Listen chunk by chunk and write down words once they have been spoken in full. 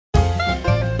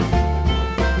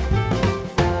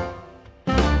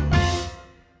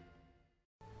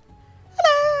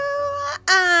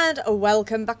And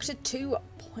welcome back to 2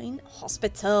 Point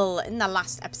Hospital. In the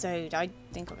last episode, I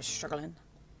think I was struggling.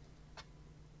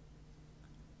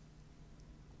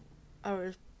 I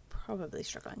was probably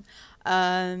struggling.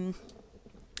 I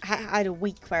had a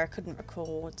week where I couldn't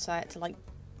record, so I had to like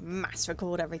mass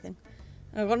record everything.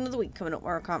 And I've got another week coming up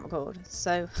where I can't record,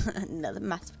 so another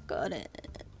mass recording.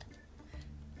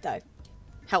 Though,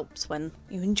 helps when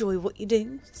you enjoy what you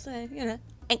do, so you know,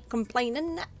 ain't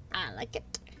complaining. I like it.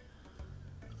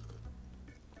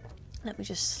 Let me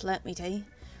tell you.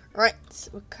 Right,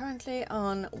 we're currently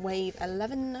on wave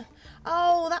 11.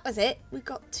 Oh, that was it. We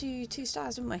got to 2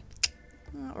 stars, didn't we?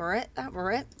 That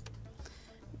were it.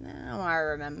 Now I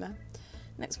remember.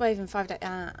 Next wave in 5 days.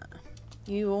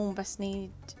 You all best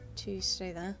need to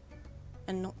stay there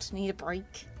and not need a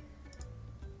break.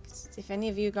 'Cause if any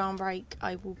of you go on break,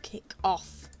 I will kick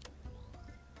off.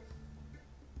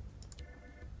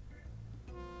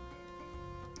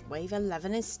 Wave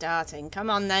 11 is starting. Come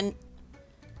on then.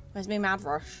 Where's me mad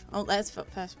rush? Oh, there's the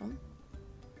first one.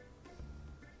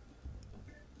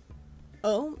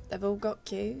 Oh, they've all got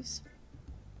queues.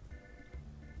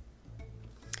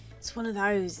 It's one of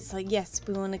those. It's like, yes,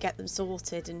 we want to get them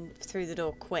sorted and through the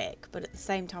door quick, but at the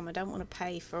same time, I don't want to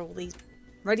pay for all these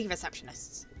ready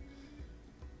receptionists.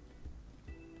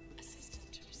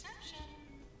 Assistant to reception.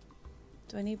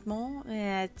 Do I need more?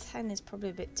 Yeah, 10 is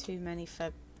probably a bit too many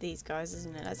for these guys,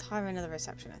 isn't it? Let's hire another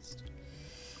receptionist.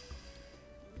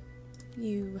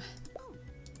 You.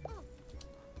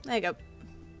 There you go.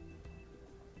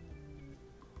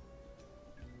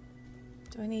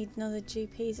 Do I need another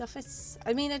GP's office?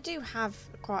 I mean, I do have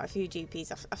quite a few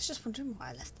GP's office. I was just wondering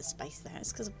why I left the space there.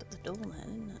 It's because I put the door there,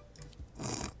 isn't it?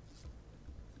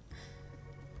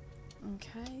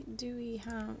 Okay, do we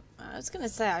have... I was going to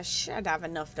say I should have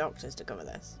enough doctors to cover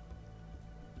this.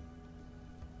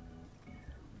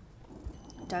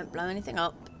 Don't blow anything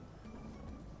up.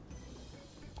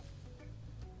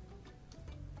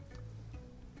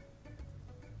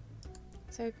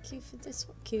 So queue for this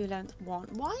one, queue length 1.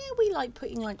 Why are we like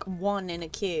putting like 1 in a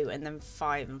queue and then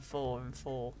 5 and 4 and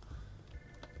 4?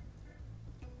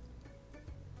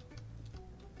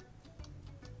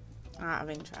 Out of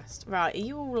interest. Right, are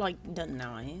you all like done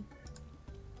now, are you?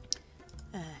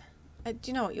 Do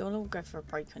you know what? You'll all go for a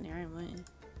break on your own, won't you?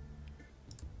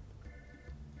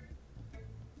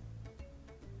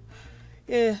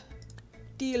 Yeah.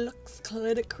 Deluxe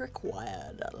clinic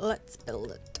required. Let's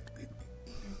build it.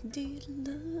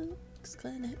 Deluxe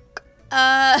clinic.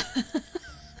 I'm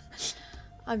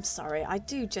sorry. I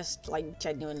do just like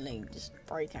genuinely just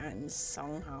break out in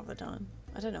song half the time.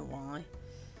 I don't know why.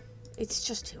 It's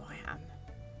just who I am,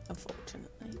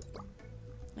 unfortunately.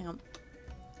 Hang on.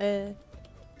 Can't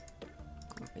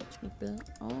reach me, Bill.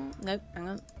 Oh nope. Hang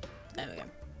on. There we go.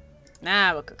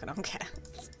 Now we're cooking on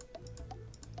gas.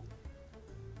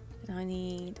 I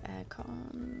need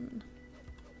aircon.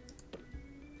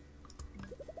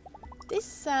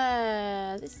 This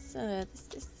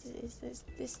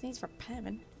needs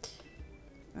repairing.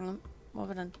 Hang on, what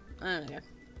have I done? There we go.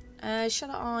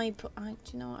 Shall I put? Do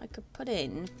you know what I could put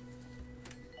in?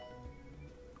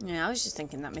 Yeah, I was just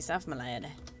thinking that myself, my lady.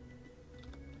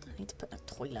 I need to put in a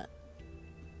toilet.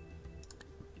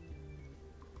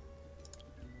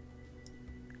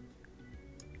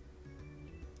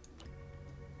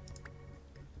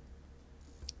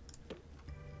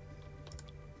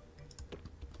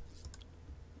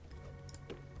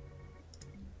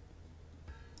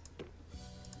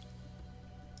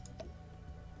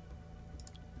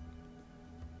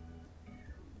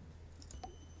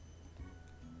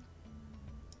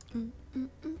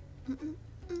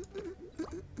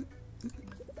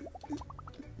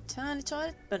 Tiny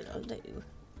toilet, but it'll do.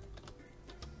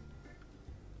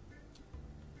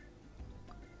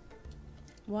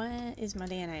 Where is my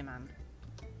DNA man?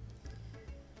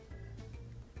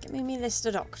 Give me list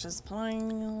of doctors.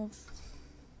 Applying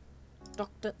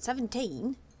Doctor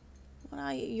 17? What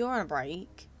are you? You're on a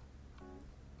break.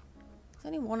 There's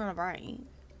only one on a break.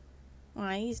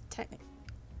 Why, he's technically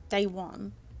day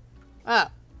 1. Oh.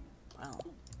 Well,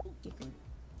 you can...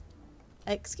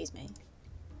 Excuse me.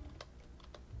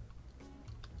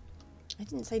 I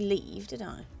didn't say leave, did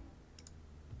I?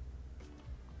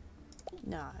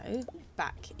 No.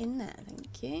 Back in there,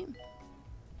 thank you.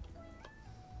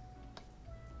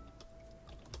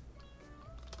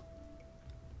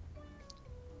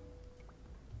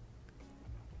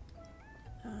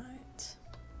 Right.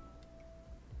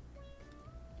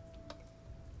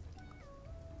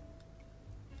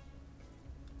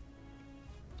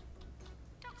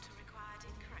 Doctor required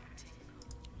in correcting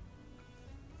call.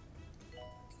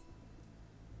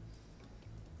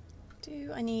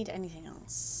 Do I need anything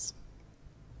else?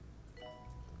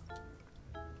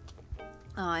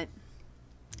 Alright.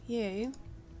 You.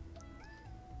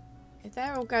 If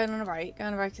they're all going on a break, go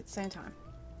on a break at the same time.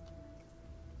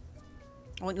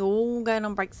 I want you all going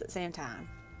on breaks at the same time.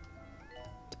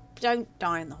 Don't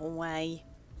die in the hallway.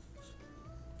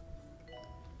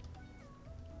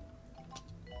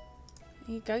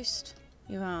 Are you ghost?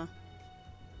 You are.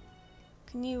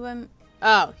 Can you,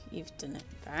 oh, you've done it.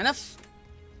 Fair enough.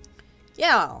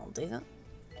 Yeah, I'll do that.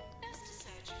 Nurse to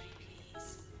surgery,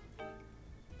 please.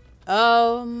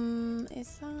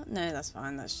 Is that? No, that's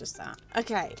fine. That's just that.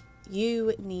 Okay.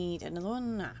 You need another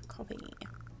one. Ah, copy.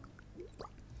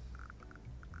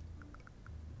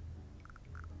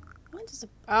 Why does it...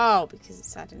 Oh, because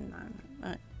it's added in there.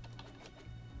 Right.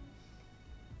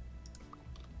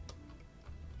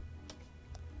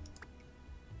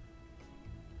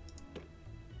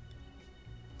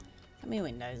 How many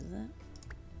windows is it?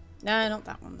 No, not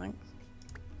that one, thanks.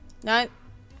 No.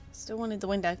 Still wanted the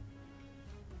window.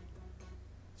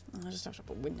 I'll just have to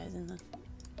put windows in there.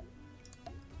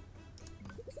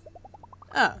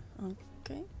 Oh,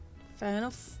 okay. Fair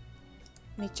enough.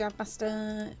 Me job master.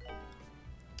 I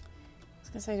was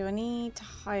going to say, do I need to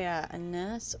hire a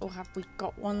nurse or have we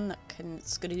got one that can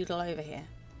skedoodle over here?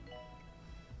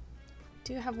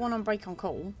 Do have one on break on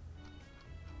call,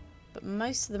 but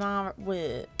most of them are at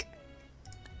work.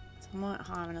 So I might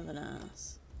hire another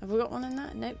nurse. Have we got one in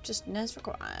that? Nope, just nurse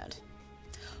required.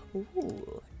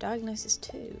 Ooh, diagnosis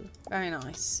 2. Very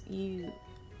nice. You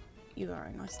are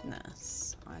a nice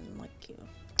nurse. I like you.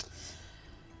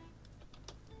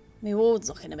 My ward's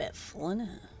looking a bit full, isn't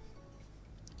it?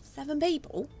 7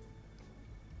 people?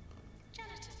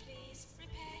 Janitor, please.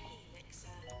 Repair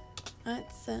helixer.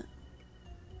 That's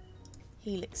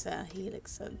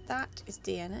helixer. That is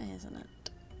DNA, isn't it?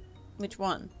 Which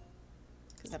one?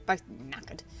 Because they're both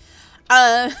knackered.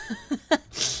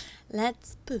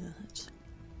 Let's put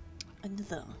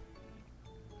another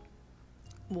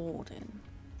ward in.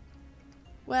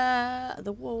 Where are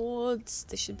the wards?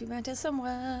 They should be around here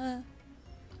somewhere.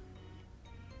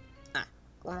 Ah,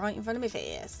 right in front of my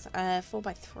face.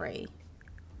 4x3. I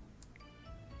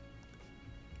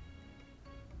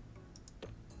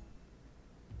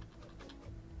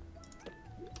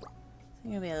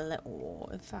think it'll be a little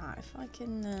ward. In fact, if I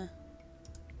can.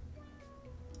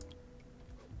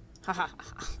 Ha ha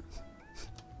ha.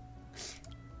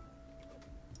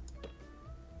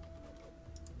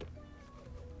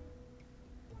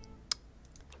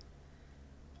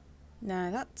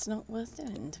 No, that's not worth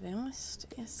doing, to be honest.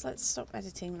 Yes, let's stop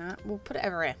editing that. We'll put it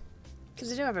over here.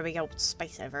 Because I do have a big old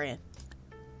space over here.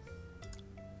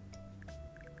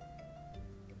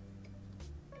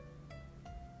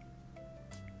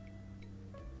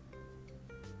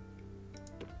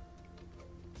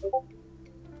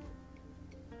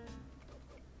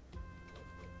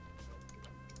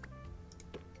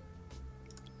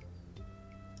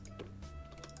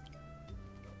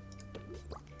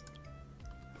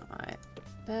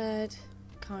 Bed.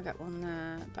 Can't get one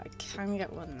there, but I can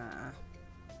get one there.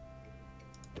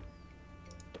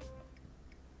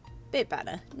 Bit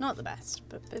better. Not the best,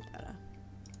 but bit better.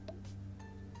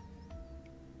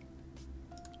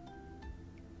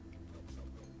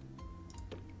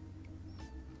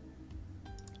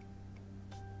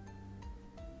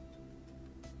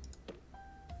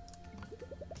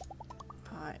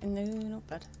 Alright, no, not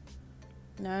bad.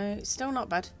 No, still not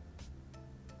bad.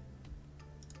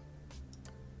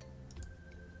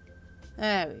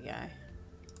 There we go.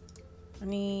 I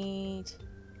need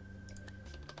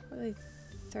probably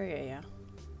 3 of you.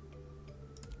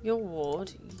 Your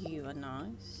ward, you are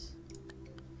nice.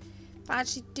 But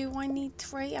actually, do I need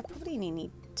 3? I probably only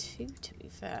need 2 to be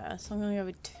fair. So I'm gonna go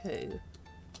with 2.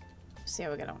 See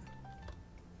how we get on.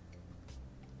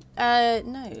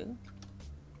 No.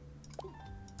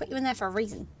 Put you in there for a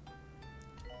reason.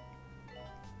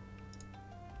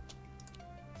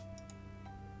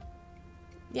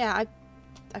 Yeah, I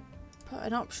put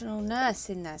an optional nurse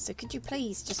in there, so could you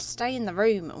please just stay in the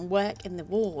room and work in the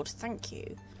ward? Thank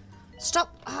you.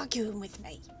 Stop arguing with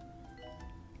me.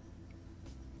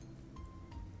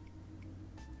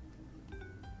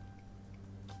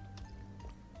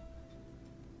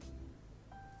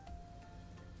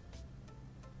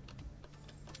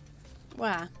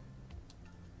 Where?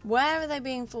 Where are they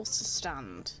being forced to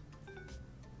stand?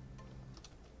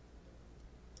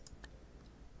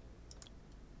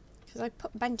 Because I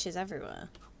put benches everywhere.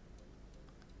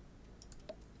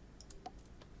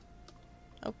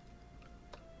 Oh.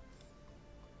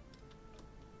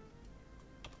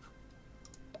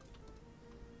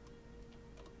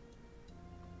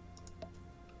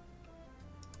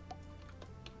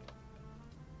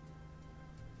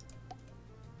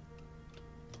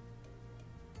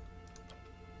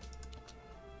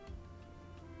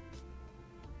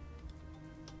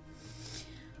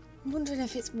 I'm wondering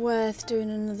if it's worth doing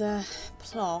another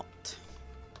plot.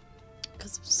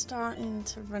 Because I'm starting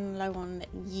to run low on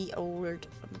ye old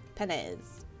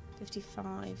pennies.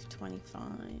 55, 25,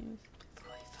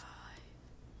 45,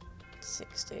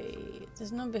 60.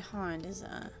 There's none behind, is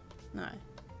there? No.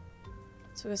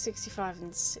 So we're 65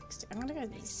 and 60. I'm going to go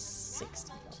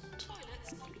 60.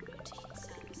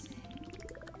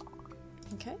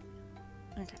 Okay.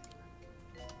 Okay.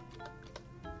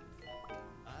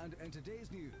 And in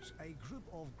today's news, a group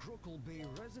of Grockle Bay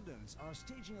residents are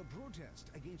staging a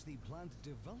protest against the planned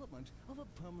development of a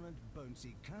permanent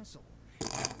bouncy castle.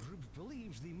 The group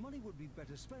believes the money would be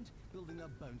better spent building a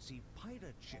bouncy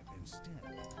pirate ship instead.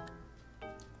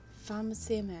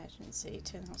 Pharmacy emergency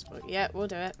to the hospital. Yeah, we'll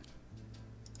do it.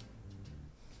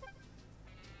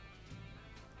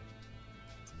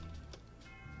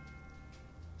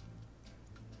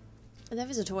 There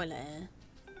is a toilet here.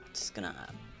 Just gonna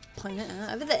point it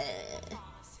out over there.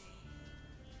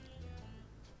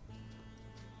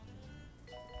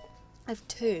 I have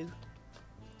two.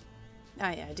 Oh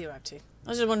yeah, I do have two. I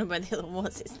was just wondering where the other one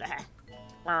was. It's there.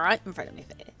 Right in front of me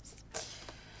face.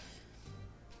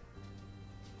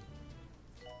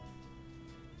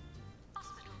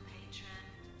 Hospital patron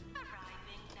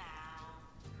arriving now.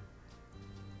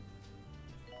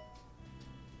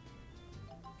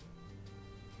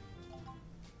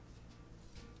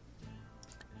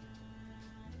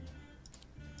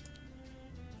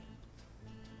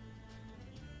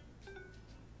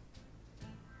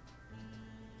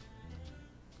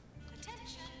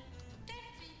 Attention, don't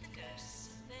feed the ghosts.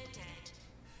 They're dead.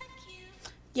 Thank you.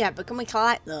 Yeah, but can we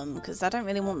collect them? Because I don't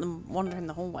really want them wandering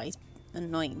the hallways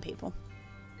annoying people.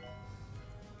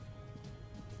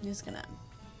 I'm just gonna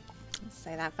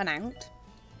say that for now. Warning,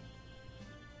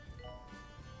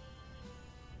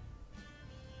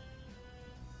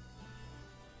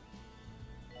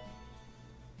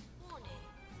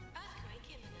 earthquake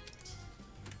imminent.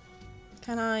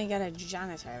 Can I get a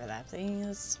janitor over there,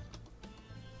 please?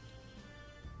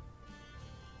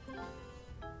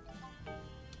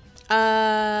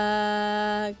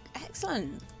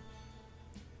 Excellent.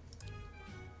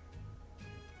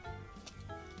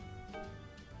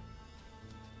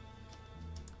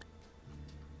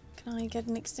 Can I get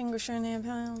an extinguisher in here,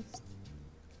 pals?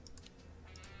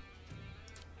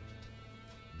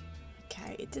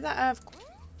 Okay, did that have...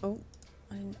 Oh,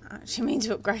 I didn't actually mean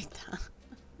to upgrade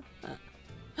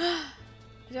that.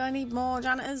 Do I need more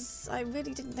janitors? I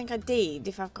really didn't think I did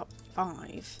if I've got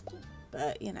 5.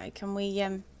 But, you know, can we,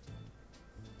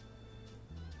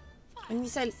 when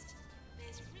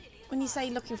you say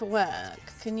looking for work,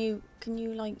 can you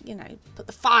like, you know, put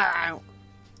the fire out?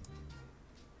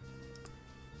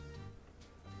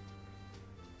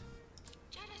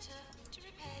 Janitor to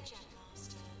repair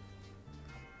Jetmaster.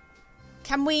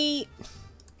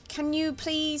 Can you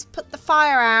please put the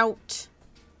fire out?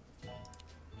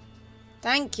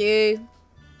 Thank you.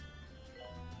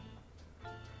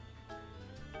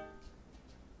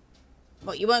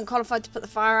 What, you weren't qualified to put the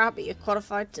fire out, but you're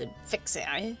qualified to fix it,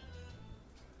 are you?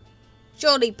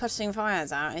 Surely putting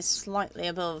fires out is slightly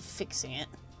above fixing it.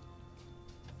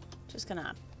 Just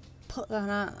gonna put that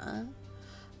out there.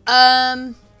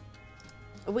 Are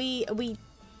we,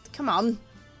 come on.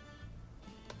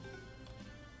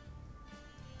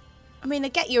 I mean, I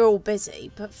get you're all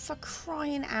busy, but for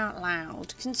crying out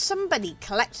loud, can somebody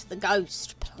collect the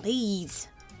ghost, please?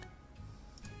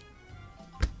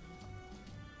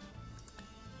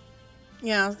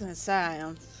 Yeah, I was gonna say,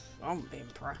 I won't be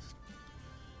impressed.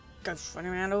 Ghosts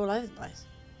running around all over the place.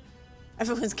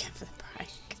 Everyone's going for the break.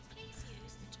 Please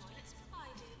use the toilets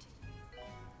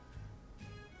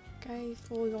provided. Go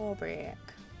for your break.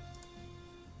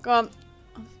 Go on.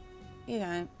 You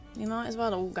know, you might as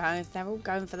well all go if they're all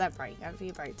going for their break. Go for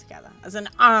your break together. As an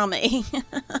army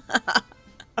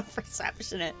of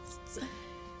receptionists.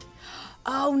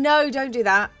 Oh no, don't do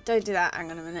that. Don't do that.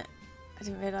 Hang on a minute. I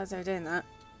didn't realise they were doing that.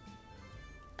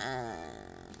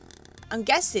 I'm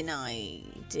guessing I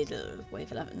did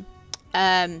wave 11.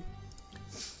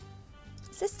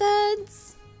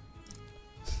 Assistance!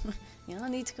 You know, I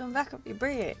need to come back up your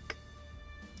break.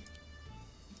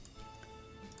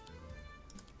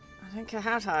 I don't care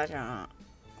how tired you are.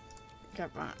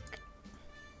 Get back.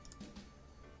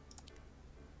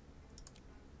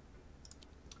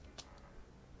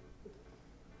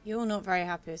 You're not very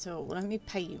happy at all. Let me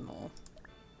pay you more.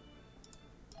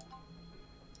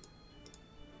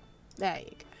 There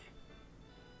you go.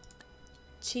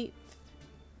 Cheap.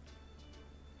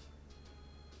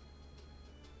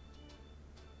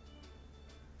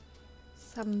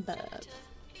 Suburb.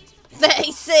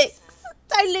 36!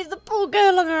 Don't leave the poor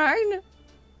girl on her own!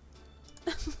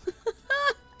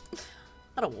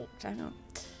 Gotta walk down.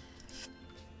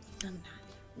 Nah.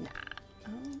 Nah.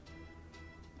 Oh.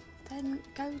 Then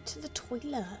go to the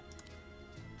toilet.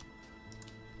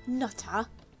 Nutter.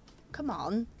 Come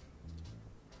on.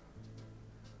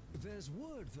 There's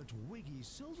word that Wiggy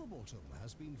Silverbottom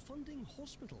has been funding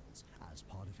hospitals as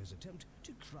part of his attempt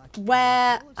to crack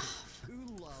Where?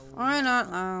 immortality. I'm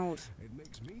not loud. It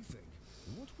makes me think,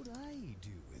 what would I do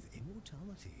with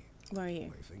immortality? Where are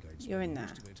you? I think I'd You're in spend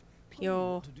there. most of it planning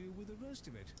You're... what to do with the rest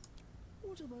of it.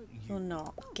 What about you? You're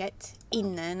not. Get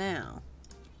in there now.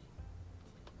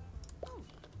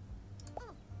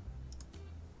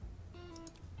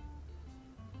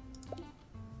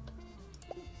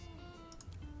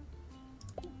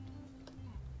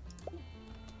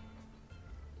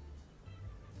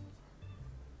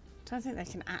 I don't think they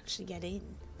can actually get in.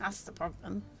 That's the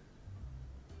problem.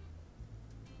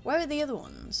 Where are the other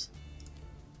ones?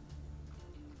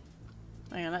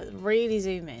 Hang on, let's really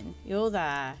zoom in. You're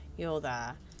there. You're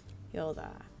there. You're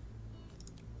there.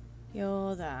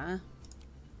 You're there.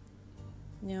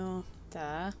 You're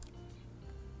there.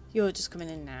 You're just coming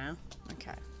in now.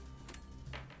 Okay.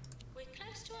 We're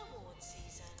close to award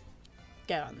season.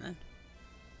 Go on then.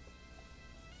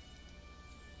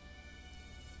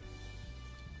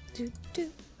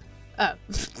 Oh.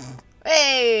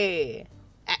 Hey!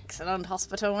 Excellent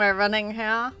hospital we're running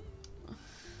here.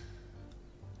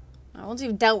 Once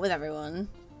you've dealt with everyone.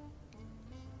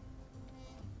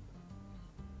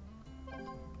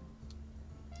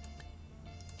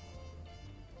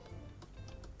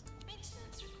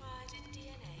 Maintenance required in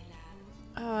DNA lab.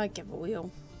 Oh, I give a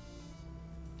wheel.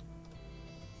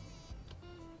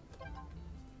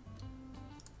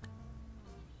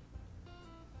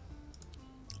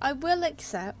 I will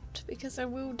accept because I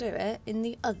will do it in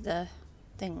the other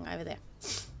thing over there.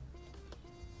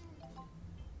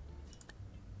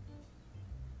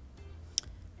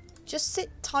 Just sit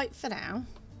tight for now.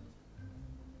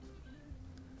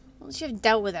 Once you've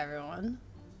dealt with everyone,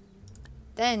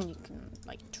 then you can,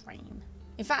 like, train.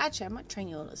 In fact, actually, I might train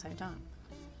you all at the same time.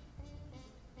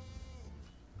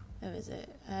 Who is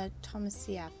it?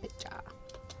 Thomasia Pitcher.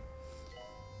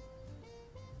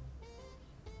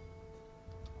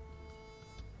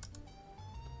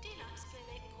 Deluxe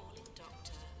clinic calling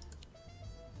doctor.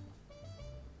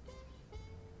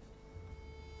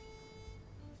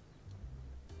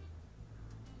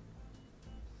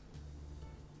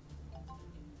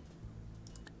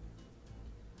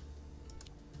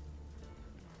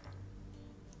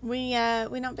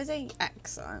 We're not busy?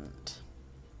 Excellent.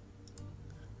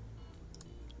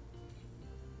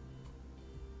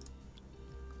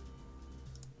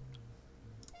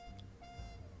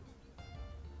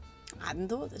 I hadn't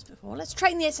thought of this before. Let's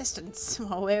train the assistants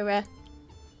while we're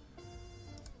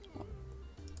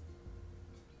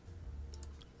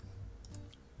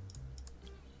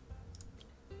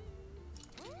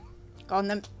go on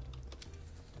then.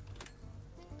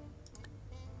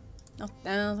 Not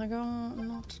there, they go.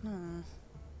 Not now.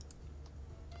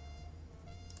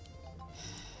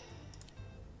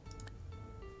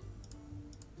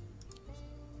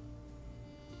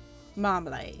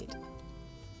 Marmalade.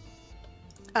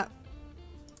 Oh.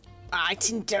 I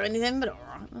didn't do anything, but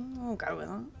alright. I'll go with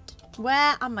that.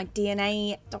 Where are my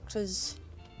DNA doctors?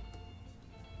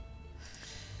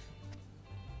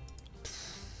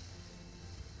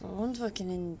 Well, one's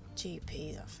working in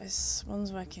GP's office.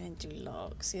 One's working in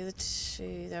Deluxe. The other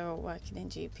two, they're all working in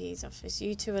GP's office.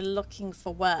 You two are looking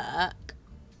for work.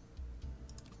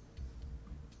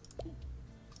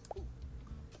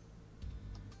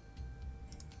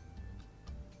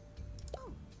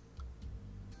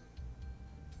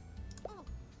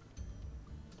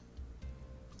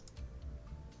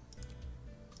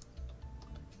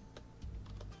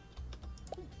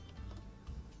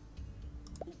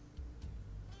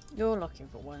 You're looking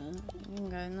for one. You can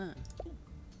go in there.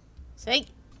 See?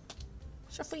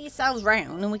 Shuffle yourselves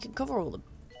round and we can cover all of them.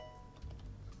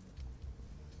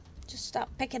 Just start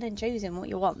picking and choosing what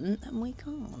you want and we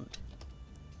can't.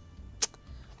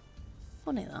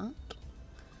 Funny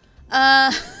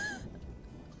that.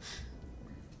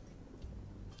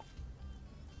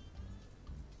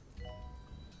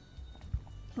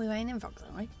 We ain't in Fox,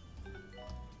 are we?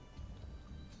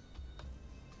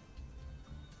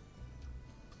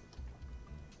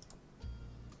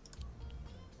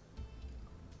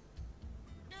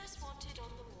 Nurse wanted on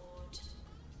the ward.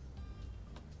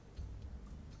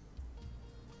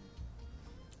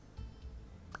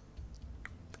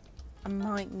 I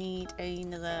might need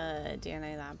another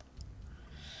DNA lab.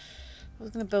 I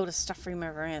was going to build a stuff room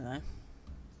over here though.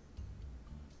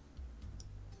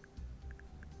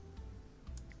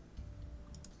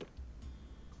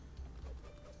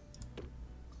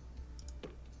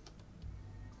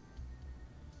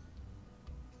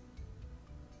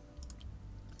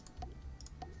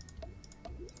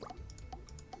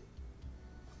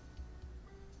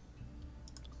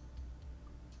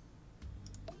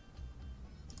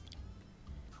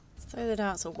 Throw the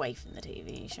darts away from the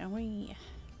TV, shall we?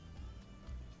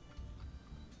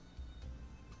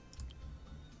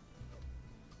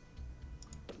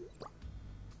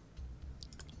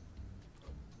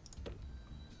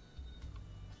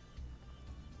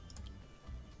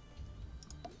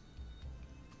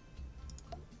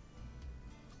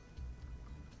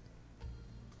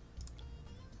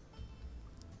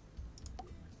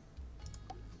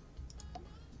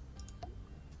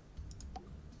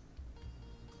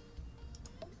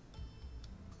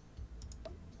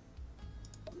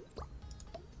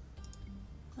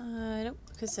 Nope,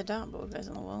 because the dartboard goes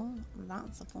on the wall.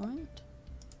 That's the point.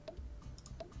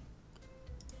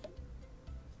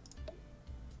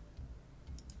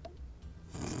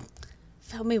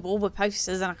 Filled me wall with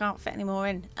posters and I can't fit any more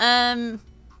in.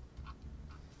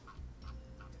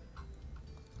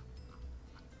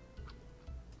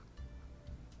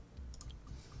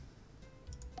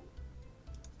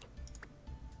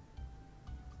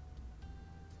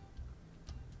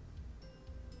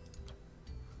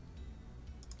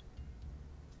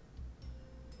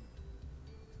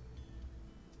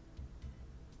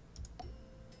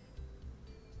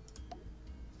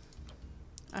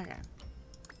 Okay.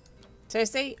 So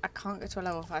see, I can't go to a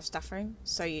level 5 staff room,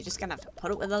 so you're just gonna have to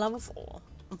put it with a level 4,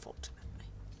 unfortunately.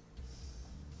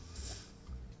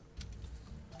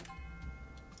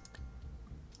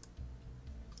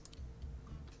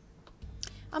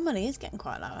 Our money is getting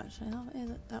quite low actually.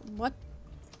 Is it that what?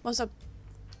 What's up?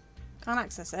 Can't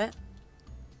access it.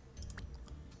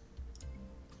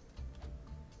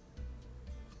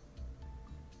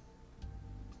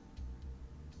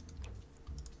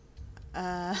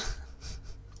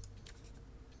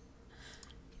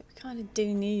 We kind of do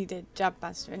need a jab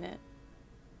master in it.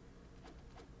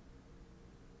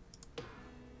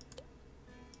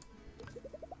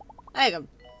 There you go.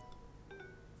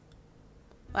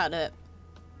 That'll do it.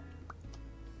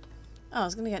 Oh, I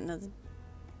was gonna get another.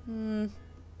 Attention.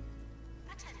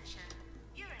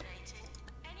 Urinating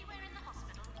anywhere in the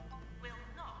hospital will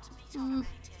not be tolerated.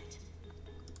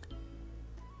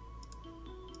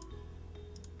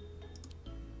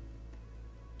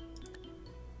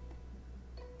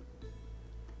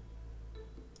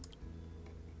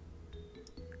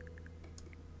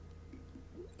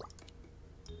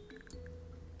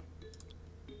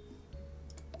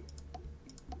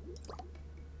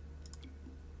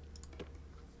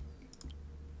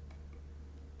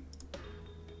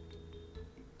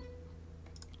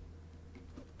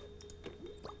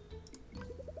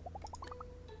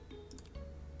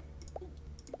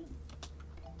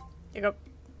 There you go.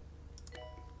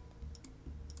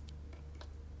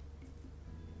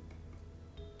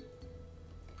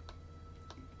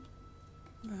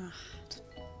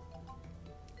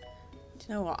 Do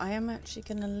you know what? I am actually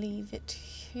going to leave it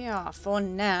here for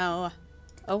now.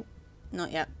 Oh,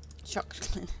 not yet. Shock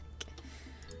clinic.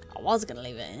 I was going to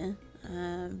leave it here.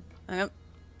 Hang on.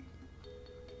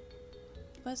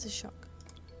 Where's the shock?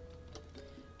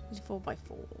 4x4.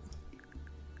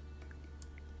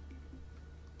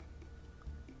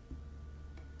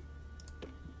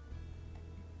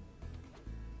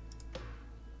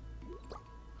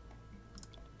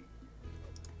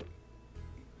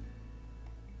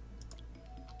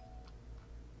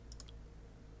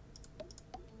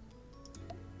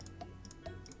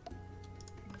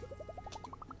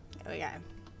 There we go.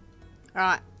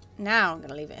 Alright, now I'm going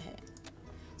to leave it here.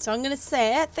 So I'm going to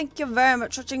say thank you very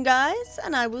much for watching, guys,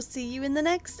 and I will see you in the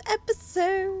next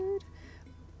episode.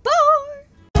 Bye!